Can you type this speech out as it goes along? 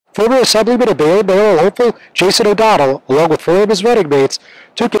Former Assemblyman and Bayonne mayoral hopeful Jason O'Donnell, along with four of his running mates,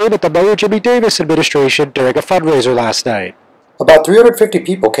 took aim at the Mayor Jimmy Davis administration during a fundraiser last night. About 350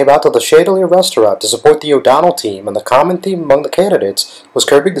 people came out to the Chandelier restaurant to support the O'Donnell team, and the common theme among the candidates was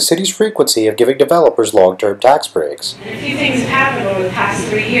curbing the city's frequency of giving developers long-term tax breaks. A few things have happened over the past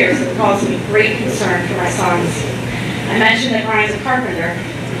 3 years that have caused me great concern for my sons. I mentioned that Ryan's a carpenter.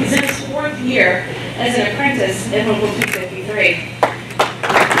 He's in his 4th year as an apprentice at Local 253.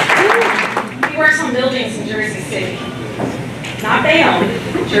 He works on buildings in Jersey City. Not Bayonne,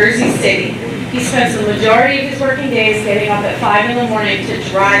 Jersey City. He spends the majority of his working days getting up at 5 in the morning to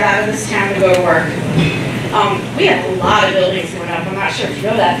drive out of this town to go to work. We have a lot of buildings going up. I'm not sure if you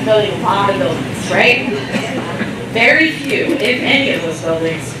know that. We're building a lot of buildings, right? Very few, if any of those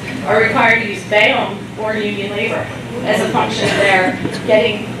buildings, are required to use Bayonne or union labor as a function of their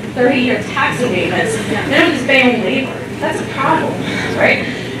getting 30-year tax abatements. They don't use Bayonne labor. That's a problem, right?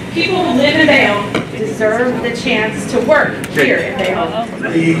 People who live in Bayonne deserve the chance to work here in Bayonne.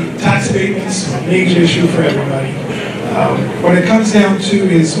 The tax abatements is a major issue for everybody. What it comes down to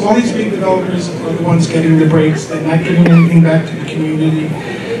is all these big developers are the ones getting the breaks. They're not giving anything back to the community.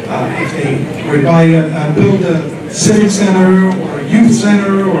 If they would build a civic center or a youth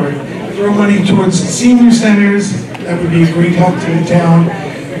center or throw money towards senior centers, that would be a great help to the town.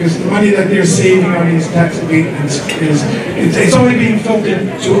 Because the money that they're saving on these tax abatements it's only being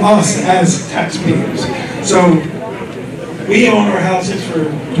filtered to us as taxpayers. So we own our houses for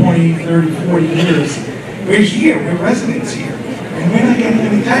 20, 30, 40 years. We're here, we're residents here, and we're not getting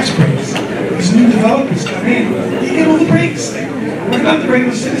any tax breaks. These new developers come in, they get all the breaks. What about the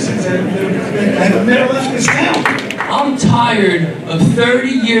regular citizens that have never left this town? I'm tired of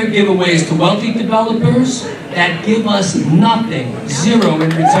 30-year giveaways to wealthy developers that give us nothing, zero in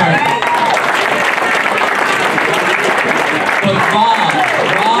return. But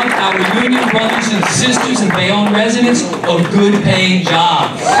rob our union brothers and sisters and Bayonne residents of good-paying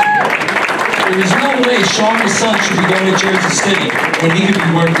jobs. There is no way Sean's son should be going to Jersey City when he could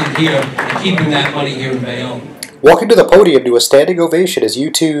be working here and keeping that money here in Bayonne. Walking to the podium to a standing ovation as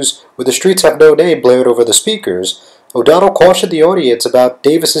U2's "Where the Streets Have No Name" blared over the speakers, O'Donnell cautioned the audience about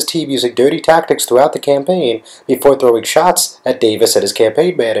Davis's team using dirty tactics throughout the campaign before throwing shots at Davis and his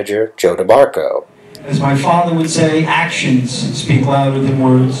campaign manager, Joe DeMarco. As my father would say, actions speak louder than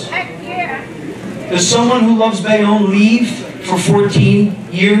words. Does someone who loves Bayonne leave for 14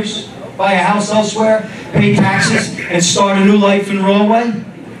 years, buy a house elsewhere, pay taxes, and start a new life in Rahway?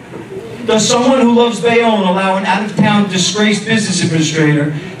 Does someone who loves Bayonne allow an out-of-town disgraced business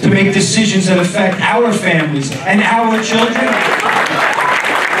administrator to make decisions that affect our families and our children?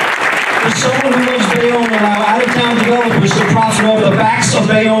 Does someone who loves Bayonne allow out-of-town developers to profit off the backs of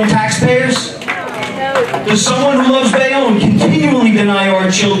Bayonne taxpayers? Does someone who loves Bayonne continually deny our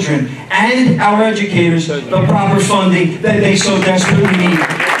children and our educators the proper funding that they so desperately need?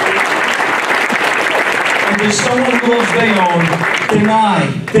 And does someone who loves Bayonne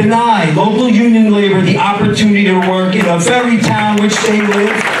deny local union labor the opportunity to work in the very town which they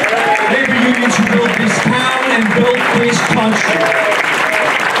live? Labor unions who built this town and built this country.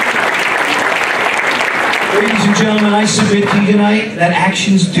 Ladies and gentlemen, I submit to you tonight that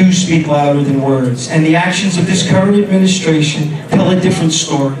actions do speak louder than words, and the actions of this current administration tell a different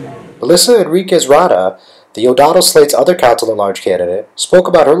story. Melissa Enriquez Rada, the O'Donnell slate's other council-at-large candidate, spoke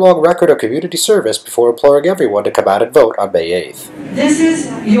about her long record of community service before imploring everyone to come out and vote on May 8th. This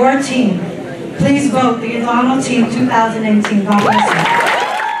is your team. Please vote the O'Donnell Team 2018. God bless you.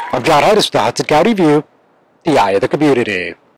 I'm John Hardisplatt at County View, the eye of the community.